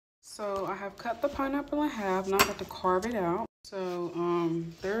So I have cut the pineapple in half. Now I got to carve it out. So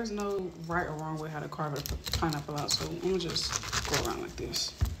there's no right or wrong way how to carve a pineapple out. So I'm gonna just go around like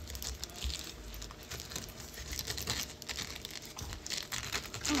this.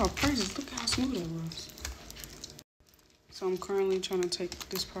 Oh, praises, look how smooth that was. So I'm currently trying to take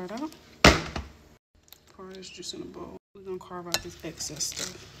this part out. Pour this juice in a bowl. We're gonna carve out this excess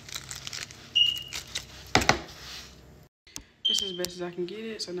stuff. This is as best as I can get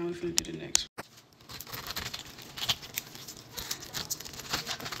it. So now we're gonna do the next one.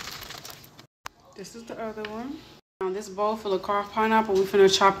 This is the other one. Now this bowl full of carved pineapple, we're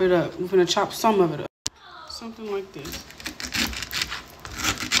finna chop it up. We're finna chop some of it up. Something like this.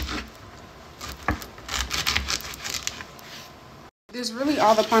 This is really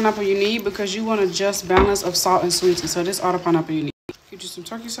all the pineapple you need because you want a just balance of salt and sweetness. So this is all the pineapple you need. Get you some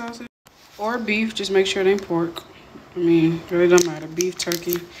turkey sausage or beef. Just make sure it ain't pork. I mean, it really don't matter. Beef,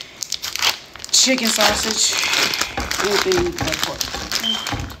 turkey, chicken sausage, anything but pork. Okay.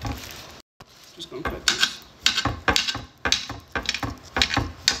 Just gonna cut this.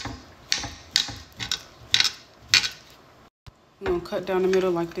 I'm gonna cut down the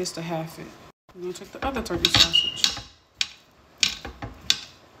middle like this to half it. I'm gonna take the other turkey sausage.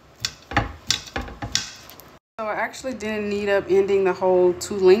 So I actually didn't need up ending the whole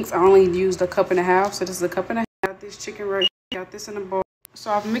 2 lengths. I only used a cup and a half. So this is a cup and a half. Got this chicken right here. Got this in a bowl.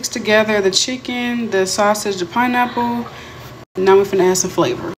 So I've mixed together the chicken, the sausage, the pineapple. Now we're gonna add some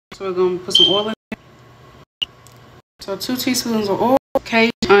flavor. So we're gonna put some oil in it. So 2 teaspoons of oil,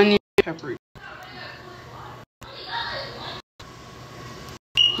 cajun, onion, pepper.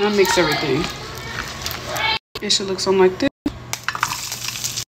 Now mix everything. It should look something like this.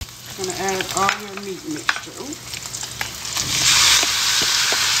 I'm gonna add all your meat mixture. Ooh.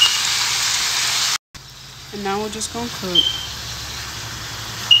 And now we're just gonna cook.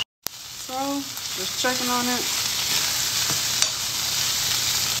 So, just checking on it.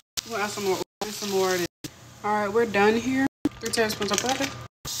 We'll add some more oil and some more of this. Alright, we're done here. 3 tablespoons of butter,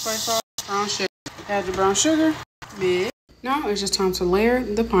 soy sauce, brown sugar. Add your brown sugar, mix. Now it's just time to layer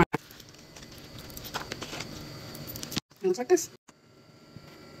the pineapple. It looks like this.